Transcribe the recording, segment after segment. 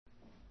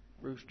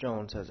Bruce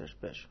Jones has our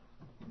special.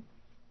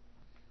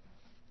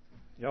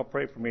 Y'all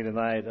pray for me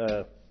tonight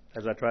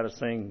as I try to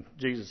sing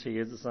Jesus, He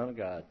is the Son of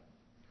God.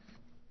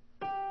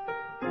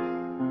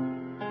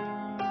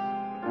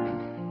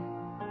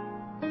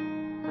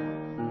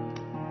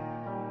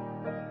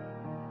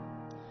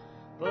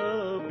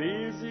 The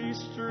busy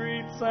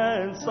streets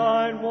and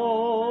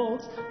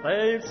sidewalks,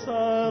 they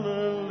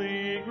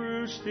suddenly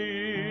grew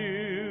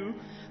still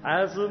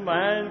as the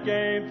man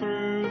came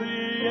through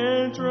the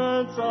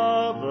entrance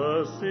of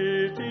the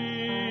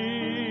city.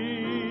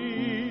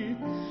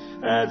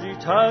 As he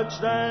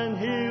touched and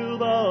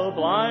healed a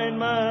blind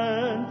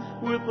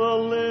man with a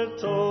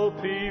little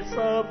piece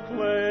of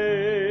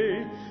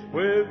clay,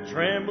 with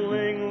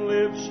trembling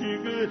lips you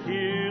could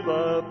hear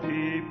the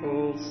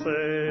people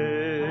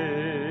say,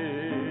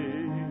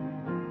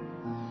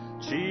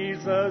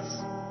 Jesus,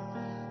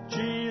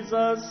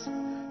 Jesus,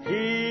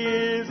 He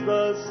is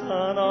the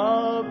Son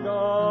of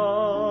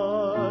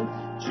God.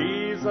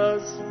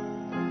 Jesus,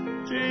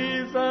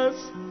 Jesus,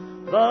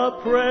 the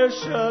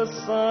precious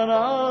Son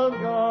of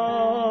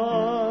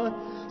God.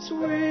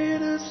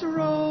 Sweetest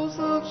rose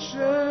of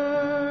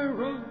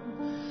Sharon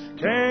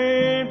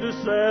came to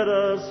set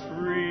us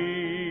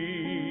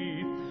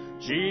free.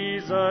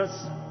 Jesus,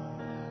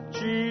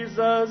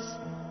 Jesus,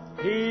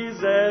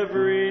 He's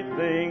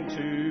everything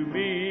to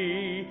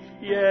me.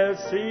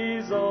 Yes,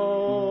 He's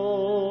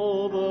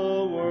all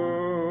the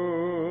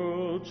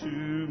world to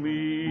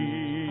me.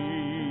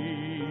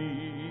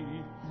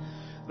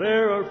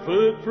 There are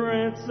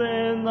footprints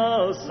in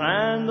the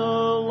sand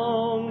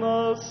along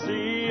the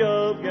Sea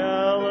of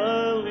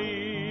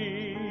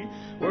Galilee,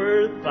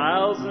 where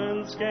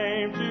thousands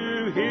came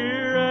to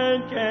hear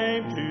and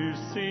came to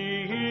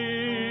see Him.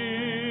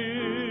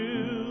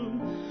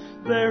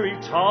 There He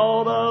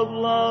taught of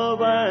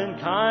love and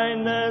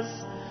kindness.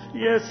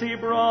 Yes, He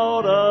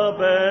brought a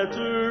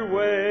better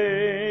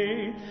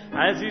way.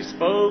 As He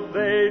spoke,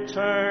 they'd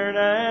turn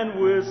and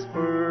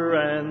whisper,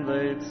 and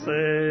they'd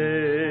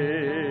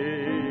say,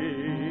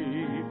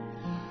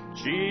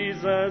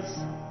 Jesus,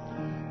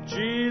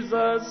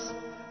 Jesus,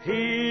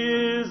 He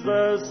is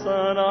the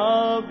Son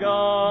of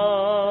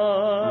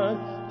God.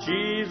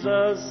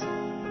 Jesus,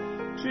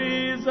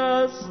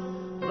 Jesus,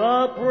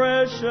 the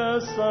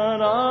precious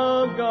Son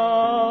of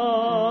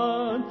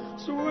God.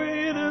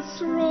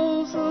 Sweetest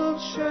rose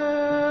of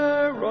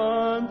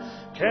Sharon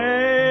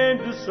came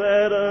to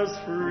set us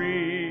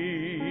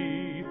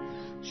free.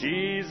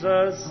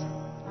 Jesus,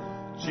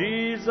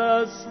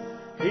 Jesus,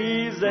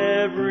 He's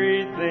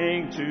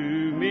everything to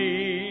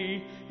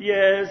me.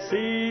 Yes,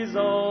 He's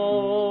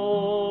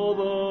all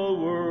the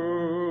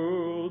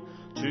world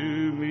to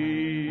me.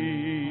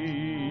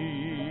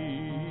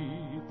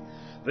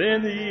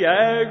 Then the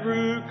air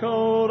grew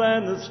cold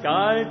and the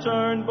sky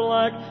turned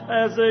black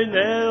as they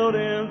nailed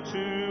Him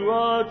to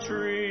a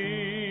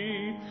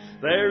tree.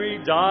 There He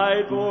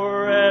died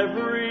for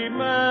every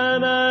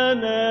man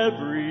and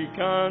every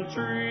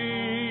country.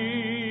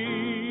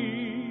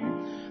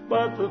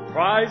 But the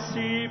price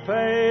He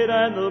paid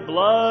and the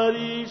blood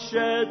He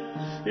shed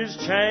is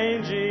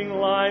changing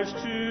lives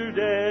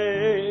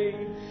today.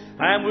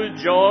 And with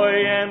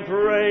joy and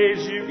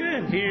praise you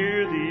can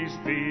hear these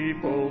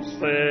people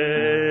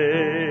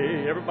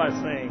say, everybody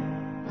sing,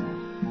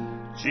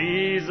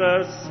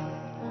 Jesus,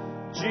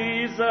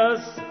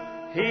 Jesus,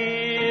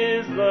 He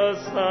is the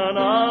Son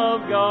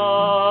of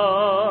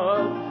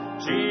God.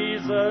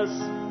 Jesus,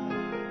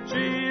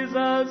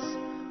 Jesus,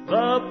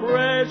 the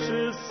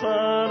precious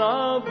Son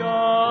of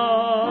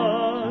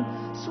God.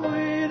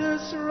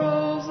 Sweetest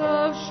rose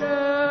of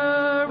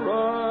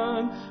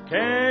Sharon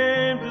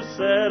came to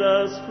set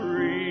us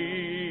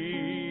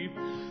free.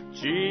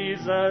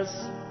 Jesus,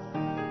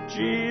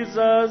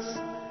 Jesus,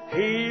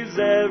 He's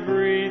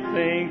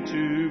everything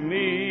to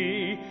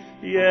me.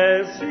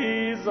 Yes,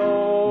 He's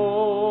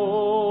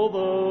all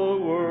the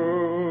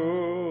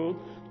world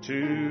to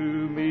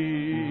me.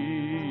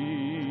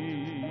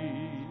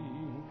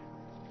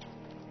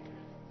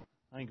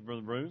 Thank you,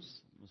 Brother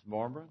Bruce, Miss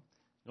Barbara.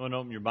 Go and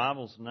open your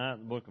Bibles tonight in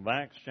the book of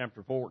Acts,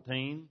 chapter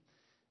 14.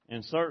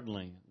 And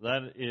certainly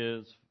that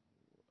is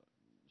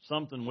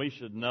something we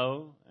should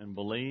know and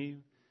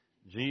believe.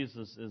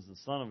 Jesus is the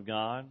Son of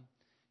God.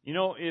 You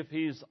know, if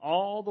He's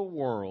all the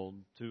world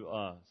to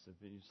us, if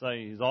you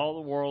say He's all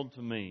the world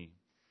to me,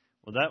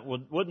 well,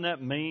 wouldn't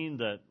that mean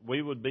that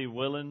we would be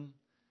willing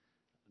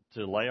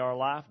to lay our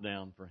life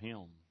down for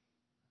Him?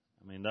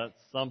 I mean, that's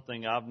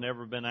something I've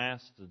never been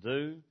asked to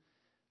do.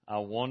 I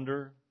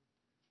wonder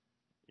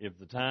if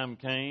the time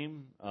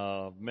came,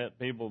 I've met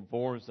people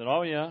before and said,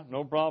 oh yeah,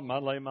 no problem,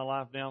 I'd lay my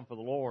life down for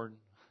the Lord.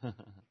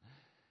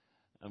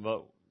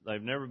 But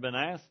they've never been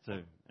asked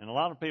to. And a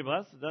lot of people,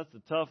 that's a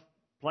tough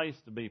place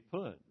to be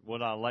put.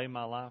 Would I lay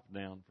my life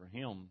down for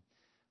Him?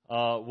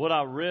 Would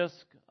I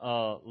risk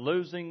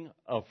losing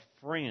a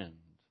friend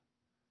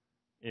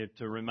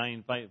to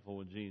remain faithful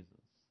with Jesus?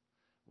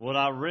 Would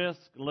I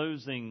risk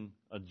losing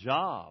a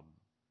job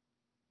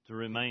to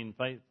remain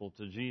faithful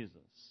to Jesus?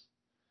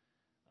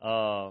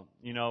 What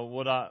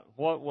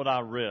would I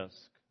risk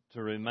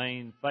to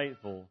remain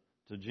faithful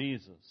to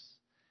Jesus.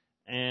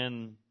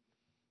 And,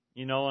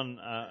 and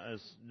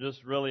it's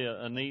just really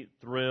a neat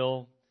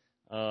thrill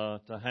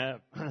to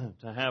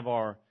have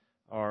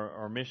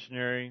our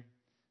missionary,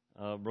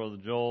 Brother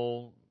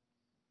Joel,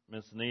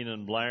 Miss Nina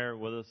and Blair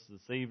with us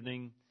this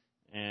evening.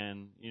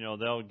 And,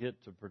 they'll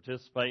get to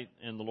participate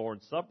in the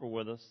Lord's Supper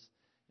with us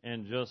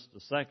in just a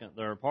second.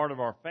 They're a part of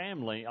our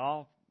family,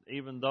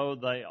 even though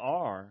they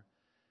are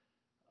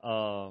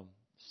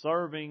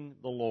serving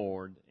the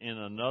Lord in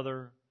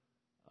another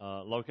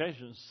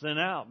location sent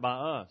out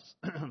by us.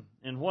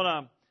 And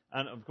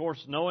of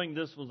course, knowing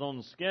this was on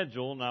the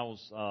schedule, and I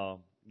was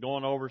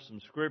going over some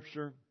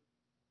scripture,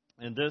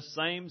 and this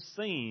same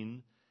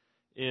scene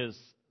is,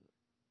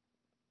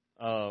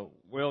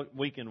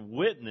 we can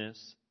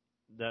witness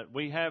that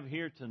we have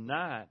here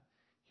tonight,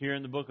 here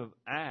in the book of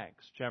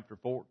Acts, chapter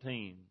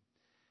 14.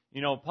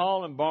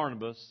 Paul and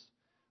Barnabas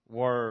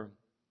were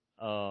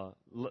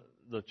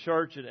the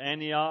church at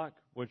Antioch,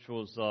 which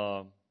was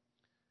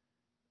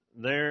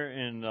there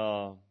in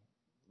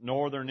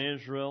northern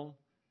Israel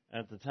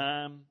at the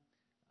time.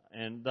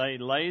 And they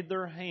laid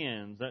their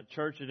hands, that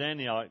church at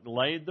Antioch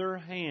laid their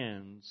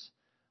hands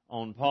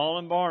on Paul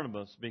and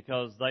Barnabas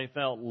because they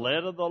felt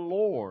led of the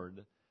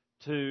Lord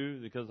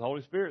because the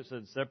Holy Spirit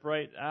said,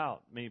 separate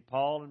out me,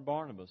 Paul and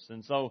Barnabas.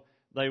 And so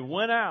they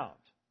went out.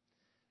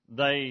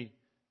 They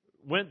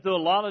went through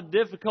a lot of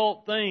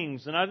difficult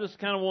things, and I just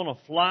kind of want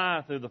to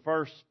fly through the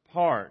first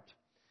part.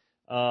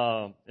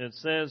 It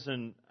says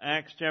in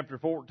Acts chapter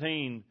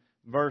 14,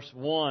 verse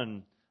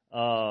 1,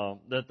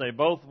 that they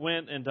both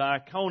went into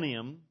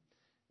Iconium,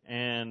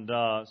 and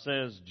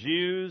says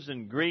Jews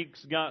and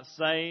Greeks got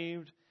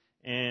saved.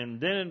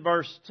 And then in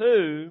verse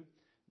 2,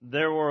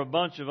 there were a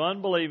bunch of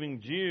unbelieving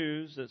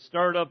Jews that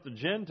stirred up the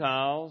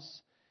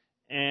Gentiles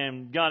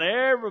and got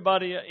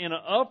everybody in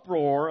an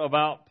uproar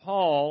about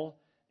Paul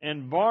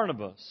and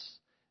Barnabas.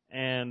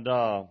 And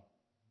so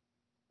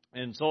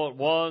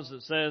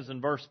it says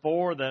in verse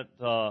 4 that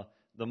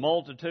the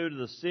multitude of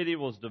the city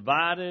was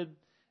divided,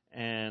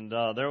 and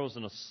there was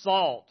an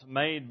assault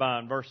made by,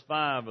 in verse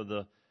 5,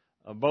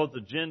 of both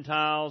the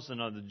Gentiles and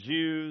of the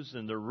Jews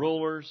and their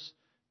rulers,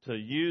 to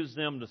use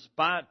them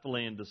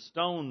despitefully and to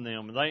stone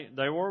them.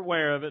 They were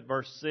aware of it,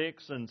 verse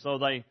 6, and so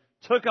they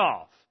took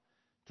off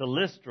to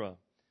Lystra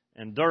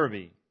and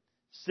Derbe,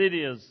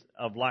 cities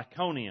of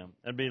Lycaonium.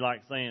 That'd be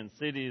like saying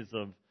cities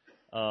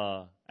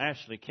of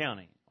Ashley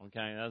County.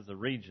 Okay, that's the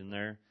region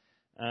there.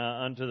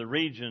 Unto the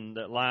region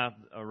that lieth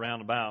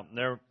around about. And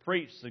there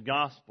preached the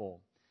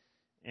gospel.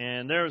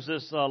 And there's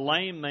this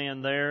lame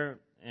man there,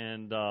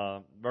 and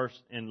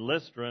in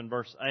Lystra in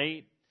verse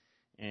 8,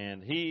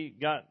 and he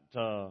got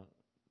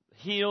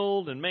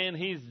healed, and man,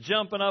 he's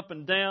jumping up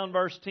and down.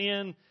 Verse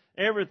 10,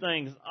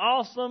 everything's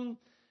awesome.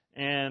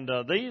 And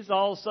all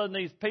of a sudden,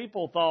 these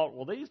people thought,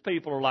 well, these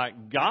people are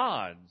like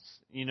gods,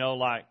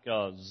 like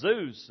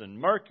Zeus and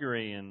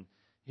Mercury. And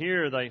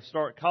here they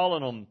start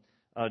calling them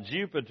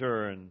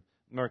Jupiter and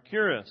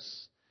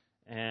Mercurius.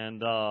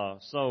 And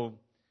so,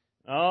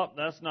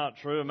 that's not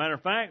true. As a matter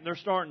of fact, they're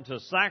starting to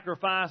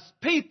sacrifice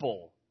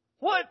people.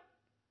 What?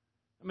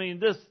 I mean,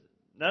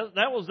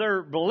 that was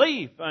their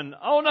belief. And,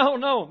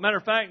 no. Matter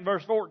of fact,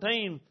 verse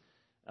 14,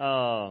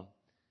 Paul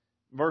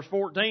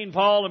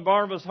and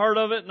Barnabas heard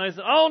of it, and they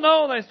said, oh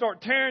no, they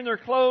start tearing their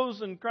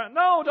clothes and crying,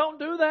 no, don't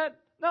do that.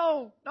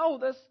 No,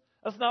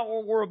 that's not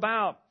what we're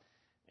about.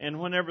 And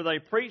whenever they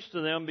preached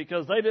to them,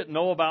 because they didn't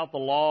know about the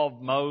law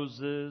of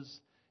Moses,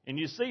 and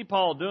you see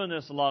Paul doing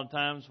this a lot of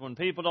times when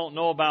people don't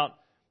know about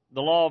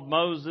the law of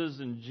Moses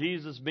and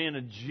Jesus being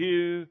a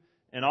Jew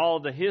and all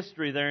of the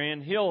history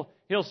therein, he'll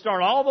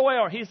start all the way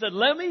over. He said,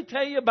 let me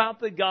tell you about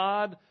the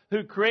God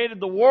who created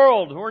the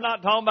world. We're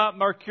not talking about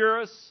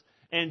Mercurius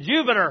and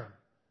Jupiter.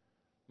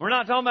 We're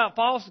not talking about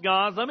false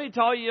gods. Let me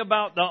tell you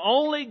about the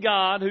only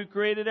God who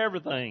created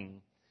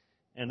everything.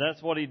 And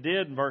that's what he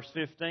did in verse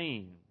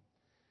 15.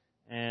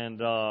 And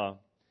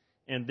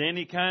then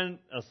he kind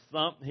of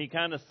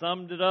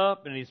summed it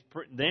up, and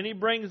then he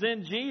brings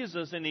in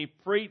Jesus, and he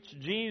preached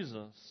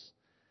Jesus.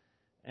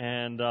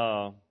 And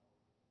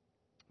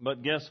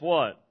but guess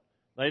what?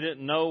 They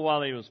didn't know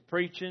while he was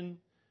preaching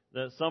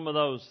that some of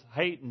those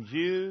hating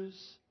Jews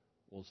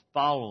was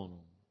following him.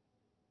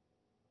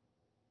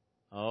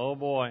 Oh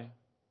boy.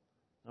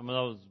 Some of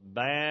those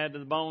bad to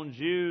the bone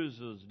Jews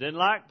didn't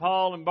like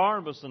Paul and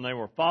Barnabas, and they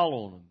were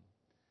following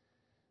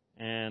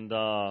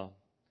them.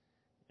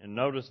 And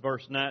notice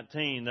verse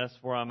 19, that's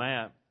where I'm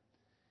at.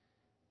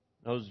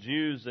 Those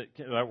Jews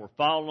that were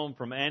following them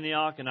from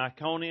Antioch and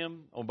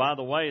Iconium. Oh, by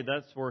the way,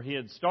 that's where he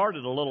had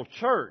started a little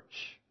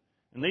church.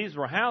 And these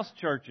were house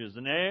churches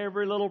in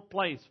every little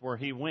place where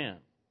he went.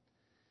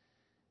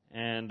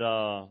 And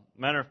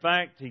matter of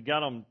fact, he got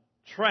them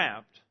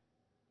trapped,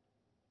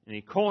 and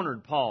he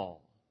cornered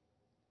Paul.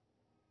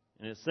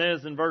 And it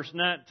says in verse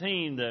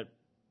 19 that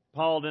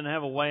Paul didn't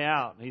have a way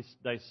out.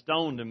 They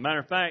stoned him. Matter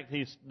of fact,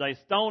 they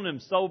stoned him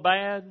so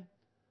bad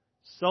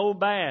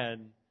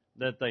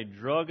that they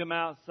drug him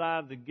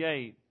outside the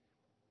gate,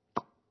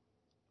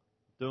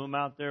 threw him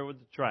out there with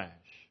the trash.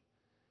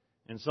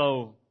 And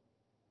so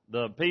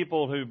the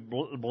people who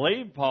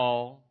believed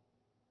Paul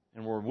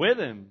and were with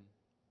him,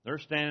 they're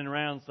standing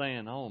around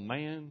saying, oh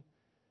man,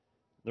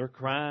 they're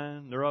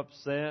crying, they're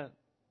upset.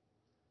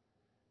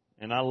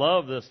 And I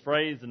love this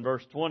phrase in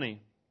verse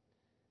 20.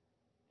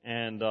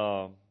 And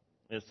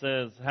it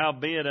says,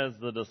 howbeit as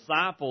the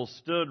disciples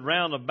stood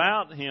round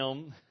about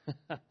him,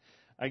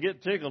 I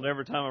get tickled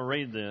every time I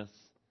read this.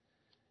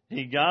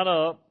 He got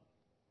up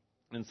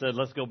and said,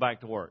 let's go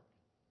back to work.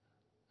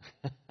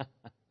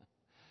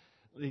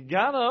 He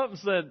got up and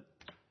said,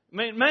 I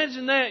mean,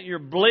 imagine that. You're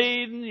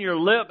bleeding, your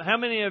lip. How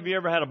many of you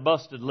ever had a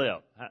busted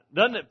lip?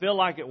 Doesn't it feel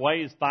like it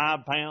weighs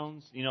 5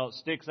 pounds? You know, it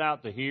sticks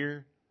out to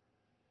here.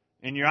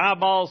 And your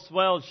eyeballs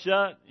swelled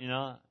shut. You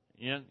know,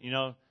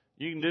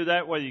 you can do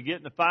that whether you get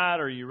in a fight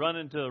or you run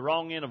into the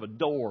wrong end of a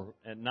door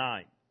at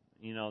night.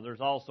 You know, there's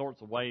all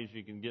sorts of ways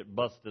you can get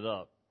busted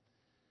up.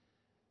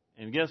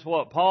 And guess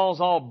what? Paul's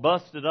all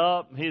busted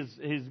up.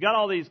 He's got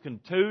all these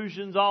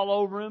contusions all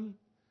over him.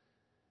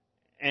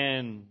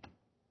 And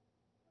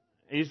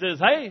he says,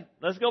 hey,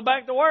 let's go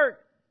back to work.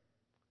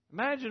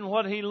 Imagine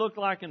what he looked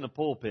like in the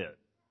pulpit.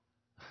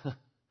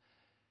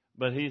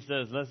 But he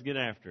says, let's get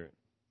after it.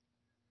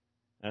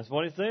 That's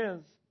what he says.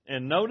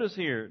 And notice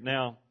here,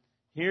 now,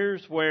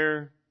 here's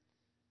where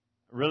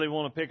I really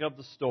want to pick up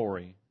the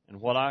story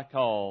and what I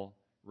call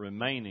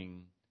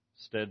remaining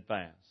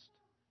steadfast.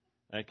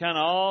 That kind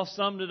of all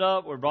summed it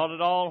up. We brought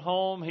it all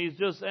home. He's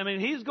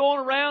going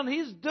around,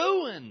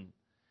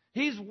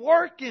 he's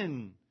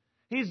working.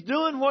 He's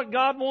doing what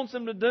God wants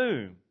him to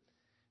do.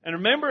 And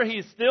remember,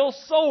 he's still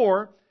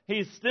sore.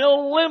 He's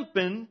still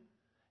limping.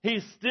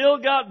 He's still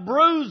got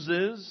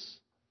bruises.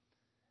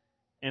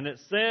 And it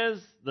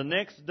says the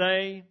next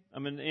day,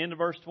 the end of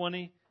verse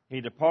 20,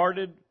 he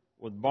departed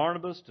with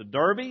Barnabas to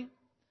Derbe.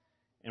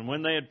 And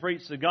when they had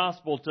preached the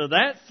gospel to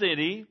that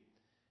city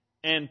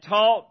and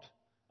taught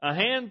a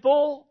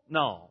handful,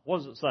 what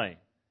does it say?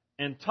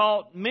 And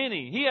taught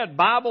many. He had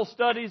Bible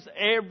studies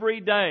every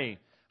day.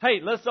 Hey,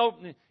 let's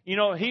open,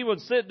 he would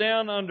sit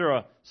down under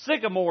a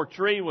sycamore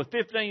tree with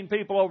 15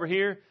 people over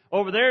here.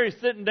 Over there, he's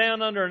sitting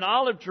down under an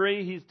olive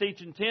tree. He's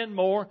teaching 10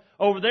 more.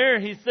 Over there,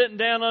 he's sitting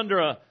down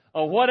under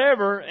a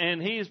whatever, and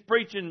he's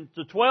preaching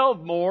to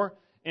 12 more.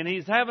 And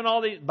he's having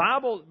all these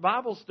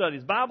Bible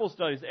studies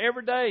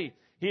every day.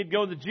 He'd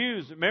go to the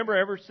Jews. Remember,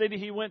 every city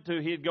he went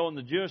to, he'd go in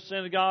the Jewish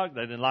synagogue.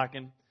 They didn't like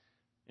him.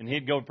 And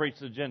he'd go preach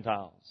to the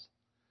Gentiles.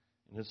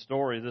 And this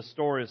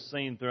story is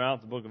seen throughout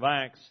the book of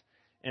Acts.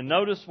 And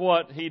notice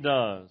what he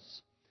does.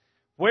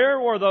 Where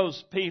were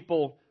those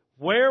people?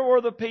 Where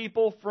were the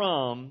people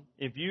from?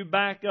 If you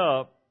back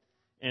up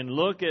and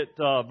look at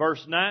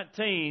verse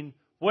 19,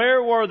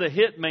 where were the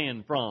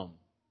hitmen from?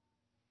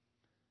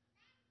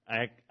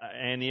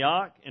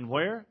 Antioch and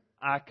where?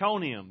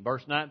 Iconium.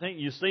 Verse 19.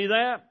 You see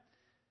that?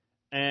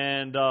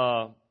 And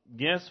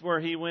guess where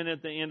he went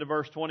at the end of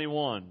verse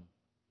 21?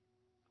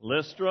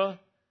 Lystra,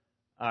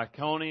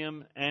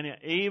 Iconium, Antioch.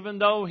 Even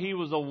though he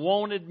was a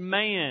wanted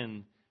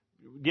man,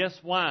 guess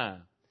why?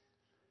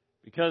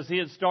 Because he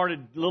had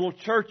started little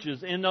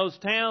churches in those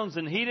towns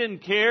and he didn't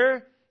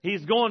care.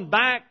 He's going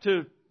back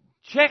to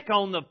check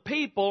on the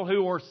people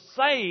who were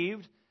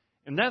saved.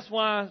 And that's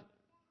why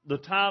the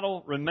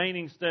title,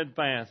 Remaining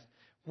Steadfast.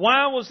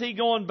 Why was he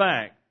going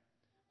back?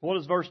 What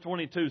does verse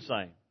 22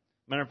 say?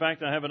 Matter of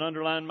fact, I have it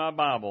underlined in my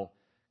Bible.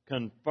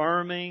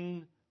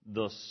 Confirming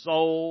the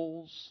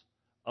souls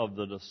of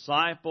the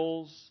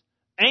disciples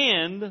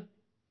and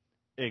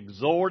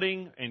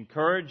exhorting,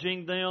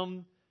 encouraging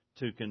them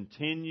to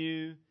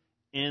continue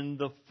in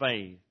the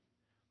faith,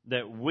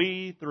 that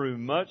we, through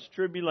much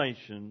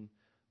tribulation,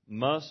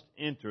 must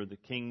enter the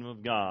kingdom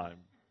of God.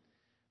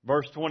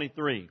 Verse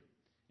 23,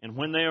 and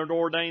when they had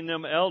ordained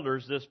them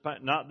elders,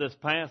 not this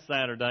past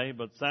Saturday,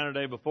 but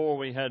Saturday before,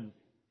 we had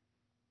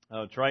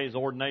Trey's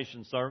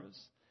ordination service.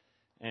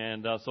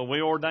 And so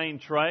we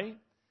ordained Trey.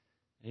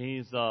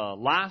 He's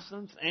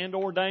licensed and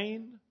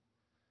ordained,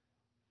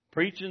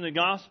 preaching the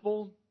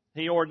gospel.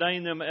 He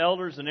ordained them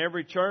elders in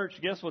every church.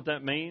 Guess what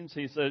that means?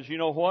 He says, you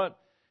know what?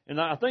 And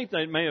I think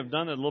they may have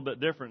done it a little bit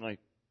differently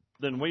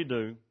than we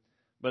do.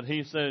 But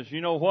he says,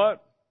 you know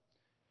what?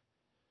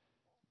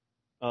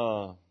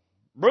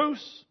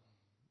 Bruce,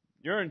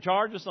 you're in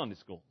charge of Sunday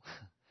school.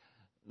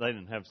 They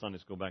didn't have Sunday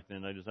school back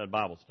then. They just had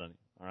Bible study.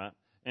 All right.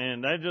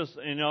 And they just,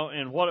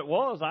 and what it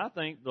was, I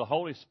think the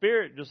Holy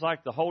Spirit, just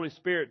like the Holy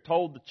Spirit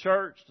told the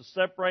church to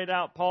separate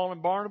out Paul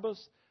and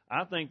Barnabas,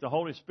 I think the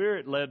Holy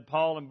Spirit led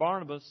Paul and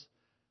Barnabas,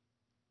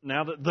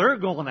 now that they're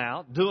going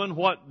out, doing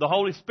what the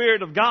Holy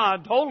Spirit of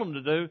God told them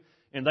to do,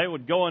 and they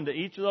would go into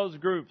each of those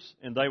groups,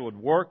 and they would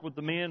work with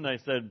the men. They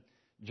said,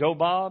 Joe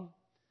Bob,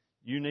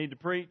 you need to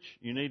preach.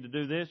 You need to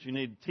do this. You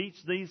need to teach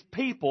these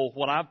people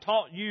what I've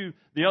taught you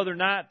the other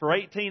night for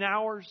 18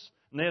 hours.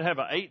 And they'd have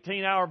an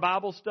 18-hour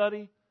Bible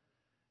study.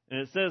 And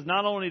it says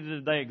not only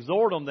did they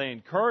exhort them, they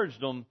encouraged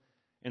them,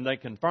 and they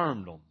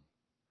confirmed them.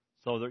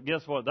 So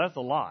guess what? That's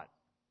a lot.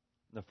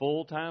 The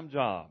full-time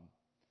job.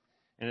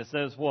 And it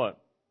says what?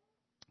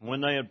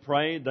 When they had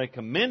prayed, they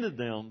commended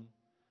them,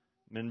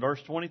 in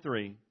verse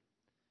 23,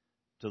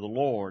 to the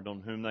Lord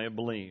on whom they had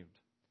believed.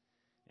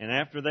 And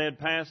after they had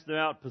passed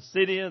throughout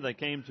Pisidia, they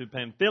came to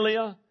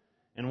Pamphylia.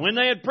 And when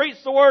they had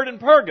preached the word in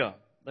Perga,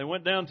 they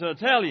went down to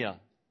Attalia.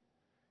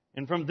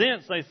 And from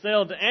thence they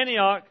sailed to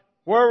Antioch.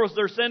 Where was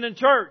their sending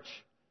church?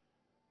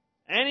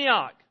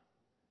 Antioch.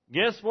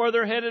 Guess where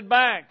they're headed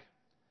back?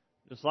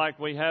 Just like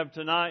we have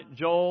tonight,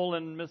 Joel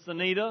and Miss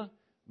Anita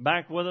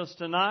back with us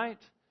tonight.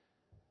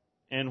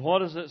 And what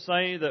does it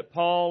say that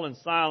Paul and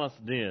Silas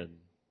did?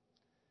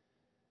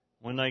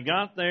 When they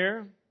got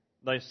there,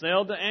 they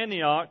sailed to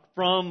Antioch,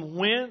 from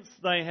whence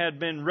they had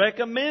been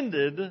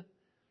recommended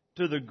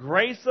to the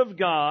grace of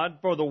God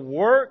for the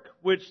work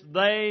which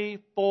they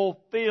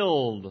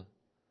fulfilled.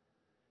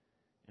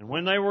 And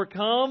when they were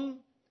come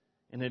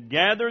and had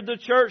gathered the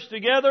church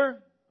together,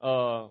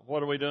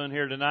 what are we doing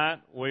here tonight?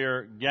 We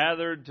are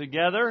gathered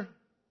together.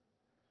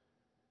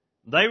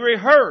 They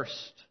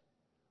rehearsed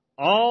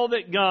all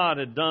that God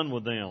had done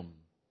with them,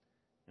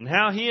 and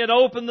how He had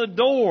opened the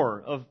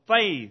door of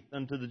faith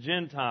unto the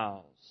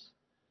Gentiles.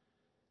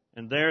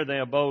 And there they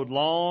abode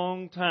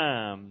long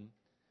time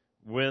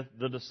with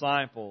the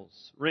disciples,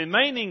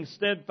 remaining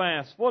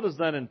steadfast. What does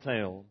that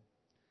entail?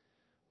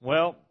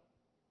 Well,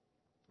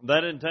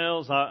 that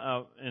entails,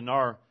 in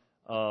our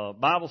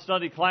Bible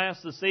study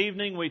class this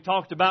evening, we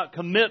talked about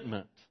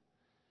commitment.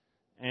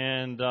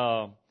 And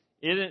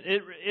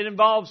it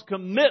involves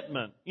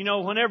commitment. You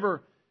know,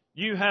 whenever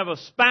you have a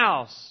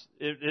spouse,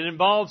 it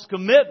involves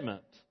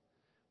commitment.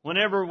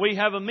 Whenever we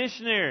have a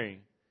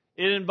missionary,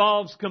 it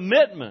involves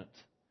commitment.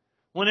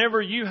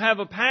 Whenever you have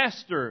a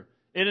pastor,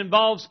 it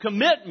involves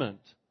commitment.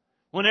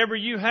 Whenever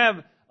you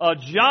have a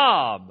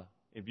job,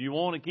 if you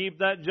want to keep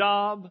that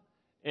job,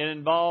 it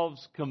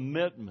involves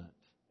commitment.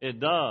 It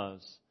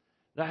does.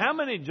 Now, how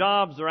many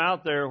jobs are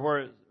out there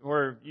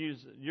where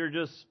you're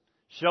just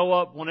show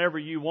up whenever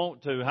you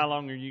want to? How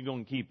long are you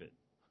going to keep it?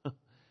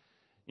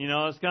 You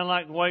know, it's kind of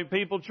like the way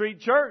people treat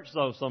church,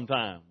 though,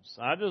 sometimes.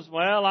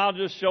 I'll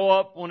just show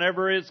up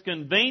whenever it's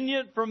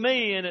convenient for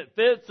me and it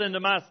fits into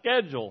my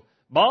schedule.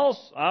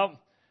 Boss,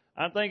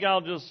 I think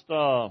I'll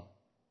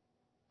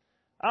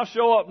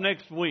show up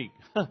next week.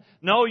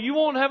 No, you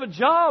won't have a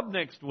job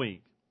next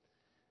week.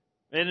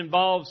 It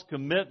involves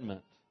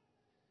commitment.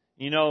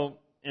 You know,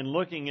 in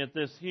looking at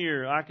this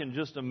here, I can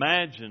just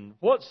imagine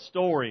what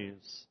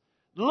stories,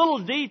 the little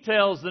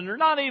details that are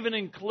not even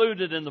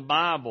included in the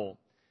Bible.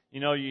 You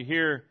know, you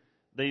hear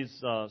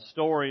these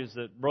stories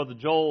that Brother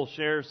Joel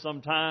shares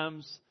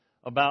sometimes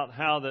about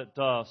how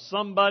that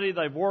somebody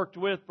they've worked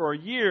with for a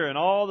year, and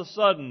all of a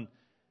sudden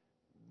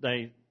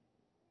they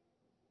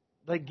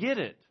get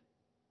it.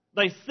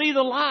 They see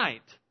the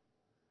light.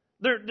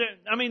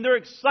 They're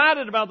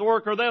excited about the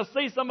work, or they'll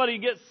see somebody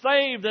get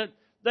saved that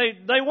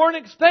they weren't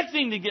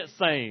expecting to get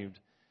saved.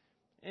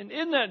 And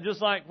isn't that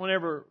just like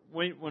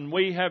when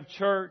we have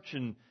church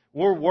and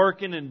we're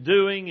working and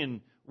doing, and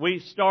we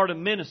start a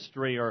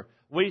ministry or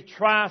we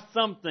try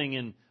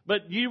something,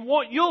 but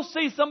you'll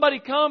see somebody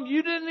come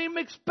you didn't even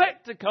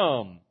expect to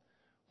come.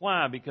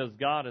 Why? Because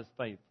God is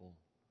faithful.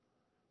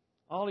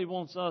 All He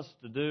wants us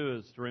to do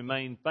is to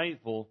remain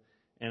faithful,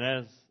 and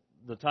as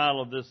the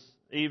title of this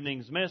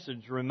evening's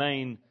message,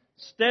 remain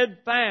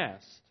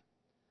steadfast.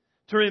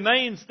 To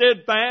remain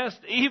steadfast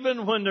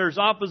even when there's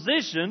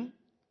opposition.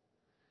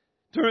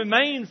 To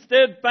remain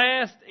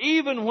steadfast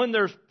even when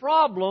there's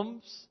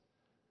problems.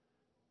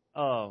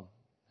 How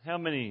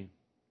many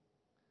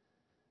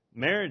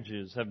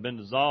marriages have been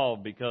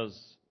dissolved because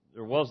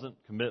there wasn't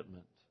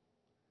commitment?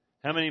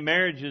 How many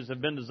marriages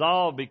have been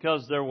dissolved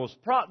because there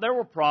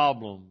were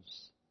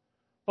problems?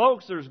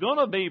 Folks, there's going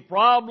to be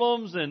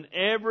problems in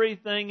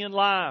everything in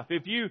life.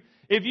 If you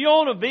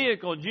own a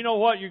vehicle, do you know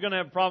what? You're going to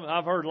have problems.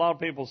 I've heard a lot of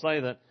people say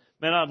that,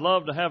 man, I'd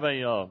love to have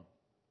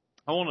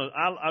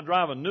I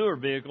drive a newer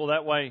vehicle.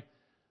 That way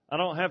I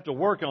don't have to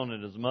work on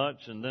it as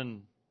much. And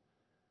then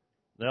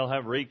they'll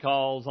have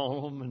recalls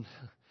on them,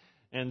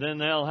 and then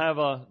they'll have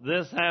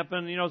this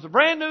happen. You know, it's a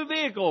brand new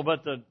vehicle,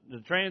 but the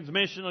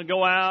transmission will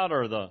go out,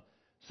 or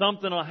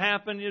something will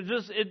happen.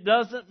 It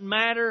doesn't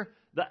matter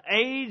the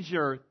age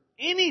or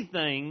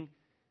anything.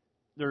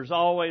 There's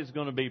always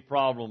going to be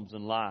problems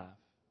in life.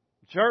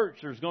 Church,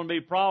 there's going to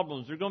be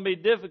problems. There's going to be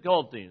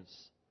difficulties.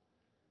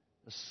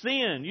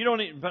 Sin.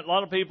 A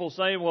lot of people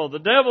say, well, the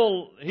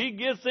devil, he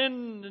gets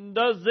in and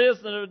does this,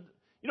 and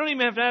you don't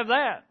even have to have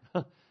that.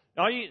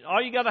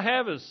 All you got to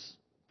have is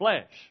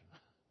flesh.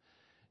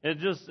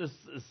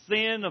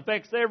 Sin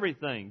affects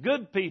everything.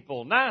 Good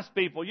people, nice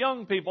people,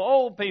 young people,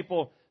 old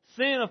people.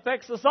 Sin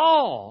affects us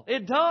all.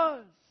 It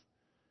does.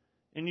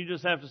 And you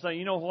just have to say,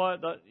 you know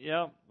what?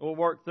 We'll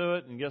work through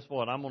it. And guess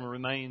what? I'm going to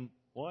remain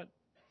what?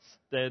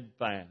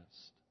 Steadfast.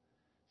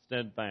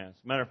 Steadfast.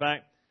 Matter of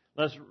fact,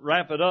 let's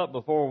wrap it up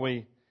before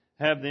we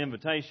have the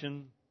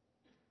invitation.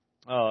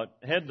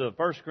 Head to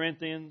 1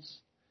 Corinthians.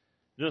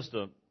 You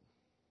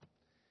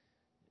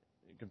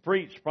could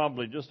preach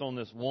probably just on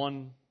this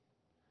one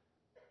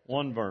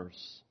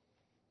verse.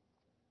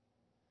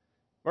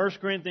 1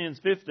 Corinthians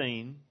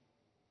 15.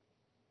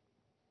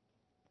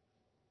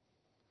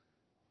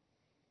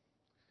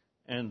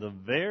 And the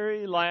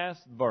very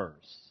last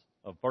verse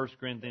of 1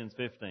 Corinthians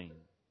 15.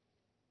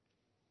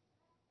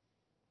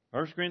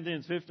 1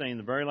 Corinthians 15,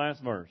 the very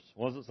last verse.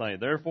 What does it say?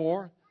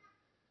 Therefore,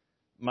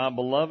 my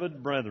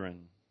beloved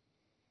brethren.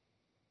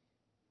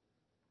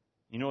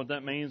 You know what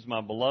that means?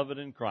 My beloved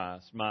in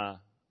Christ. My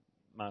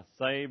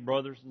saved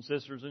brothers and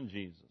sisters in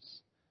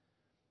Jesus.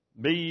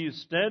 Be ye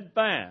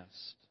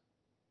steadfast,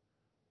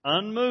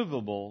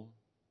 unmovable,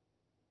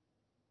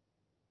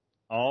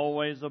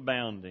 always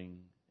abounding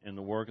in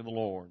the work of the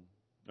Lord.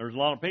 There's a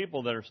lot of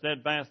people that are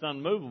steadfast,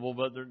 unmovable,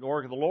 but the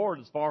work of the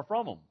Lord is far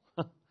from them.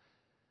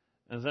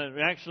 And so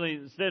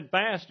actually,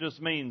 steadfast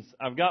just means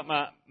I've got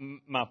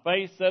my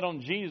face set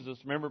on Jesus.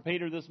 Remember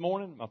Peter this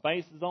morning? My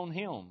face is on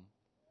Him.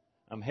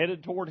 I'm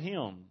headed toward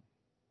Him.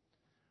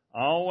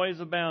 Always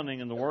abounding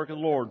in the work of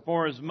the Lord.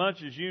 For as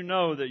much as you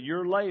know that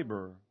your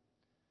labor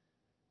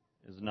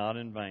is not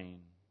in vain.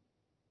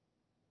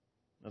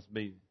 Let's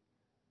be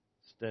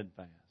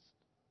steadfast,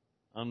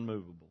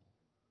 unmovable,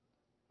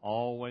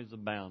 always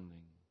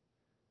abounding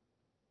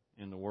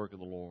in the work of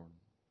the Lord.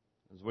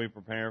 As we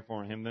prepare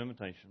for a hymn of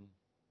invitation,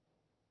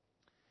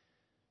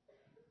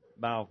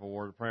 bow for a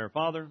word of prayer.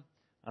 Father,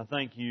 I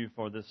thank You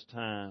for this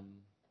time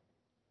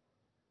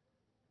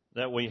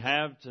that we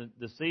have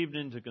this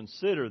evening to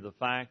consider the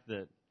fact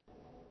that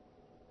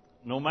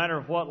no matter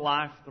what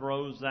life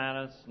throws at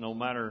us, no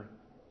matter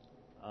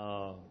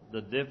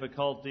the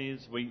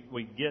difficulties,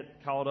 we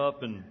get caught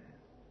up in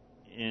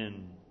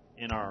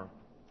our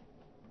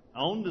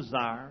own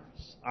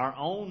desires, our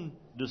own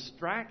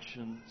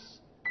distractions.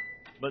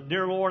 But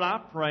dear Lord,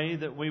 I pray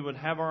that we would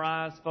have our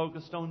eyes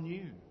focused on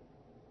You.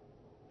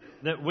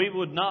 That we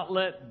would not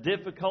let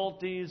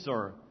difficulties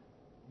or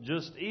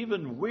just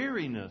even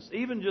weariness,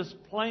 even just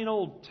plain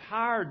old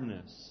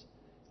tiredness,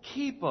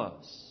 keep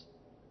us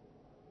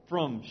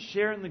from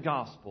sharing the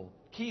gospel.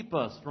 Keep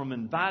us from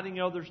inviting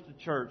others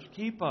to church.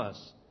 Keep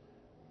us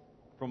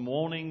from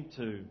wanting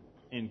to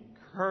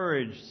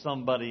encourage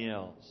somebody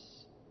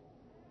else.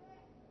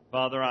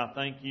 Father, I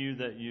thank You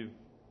that You've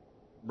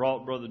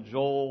brought Brother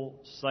Joel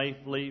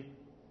safely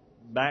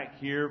back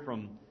here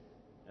from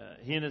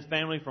he and his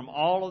family from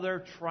all of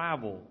their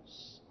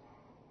travels.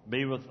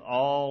 Be with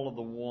all of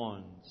the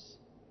ones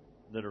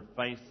that are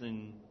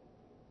facing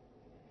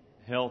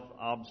health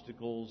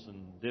obstacles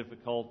and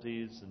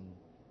difficulties. And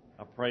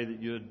I pray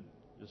that You'd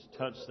just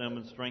touch them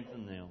and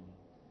strengthen them.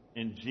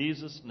 In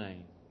Jesus'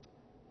 name,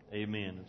 amen.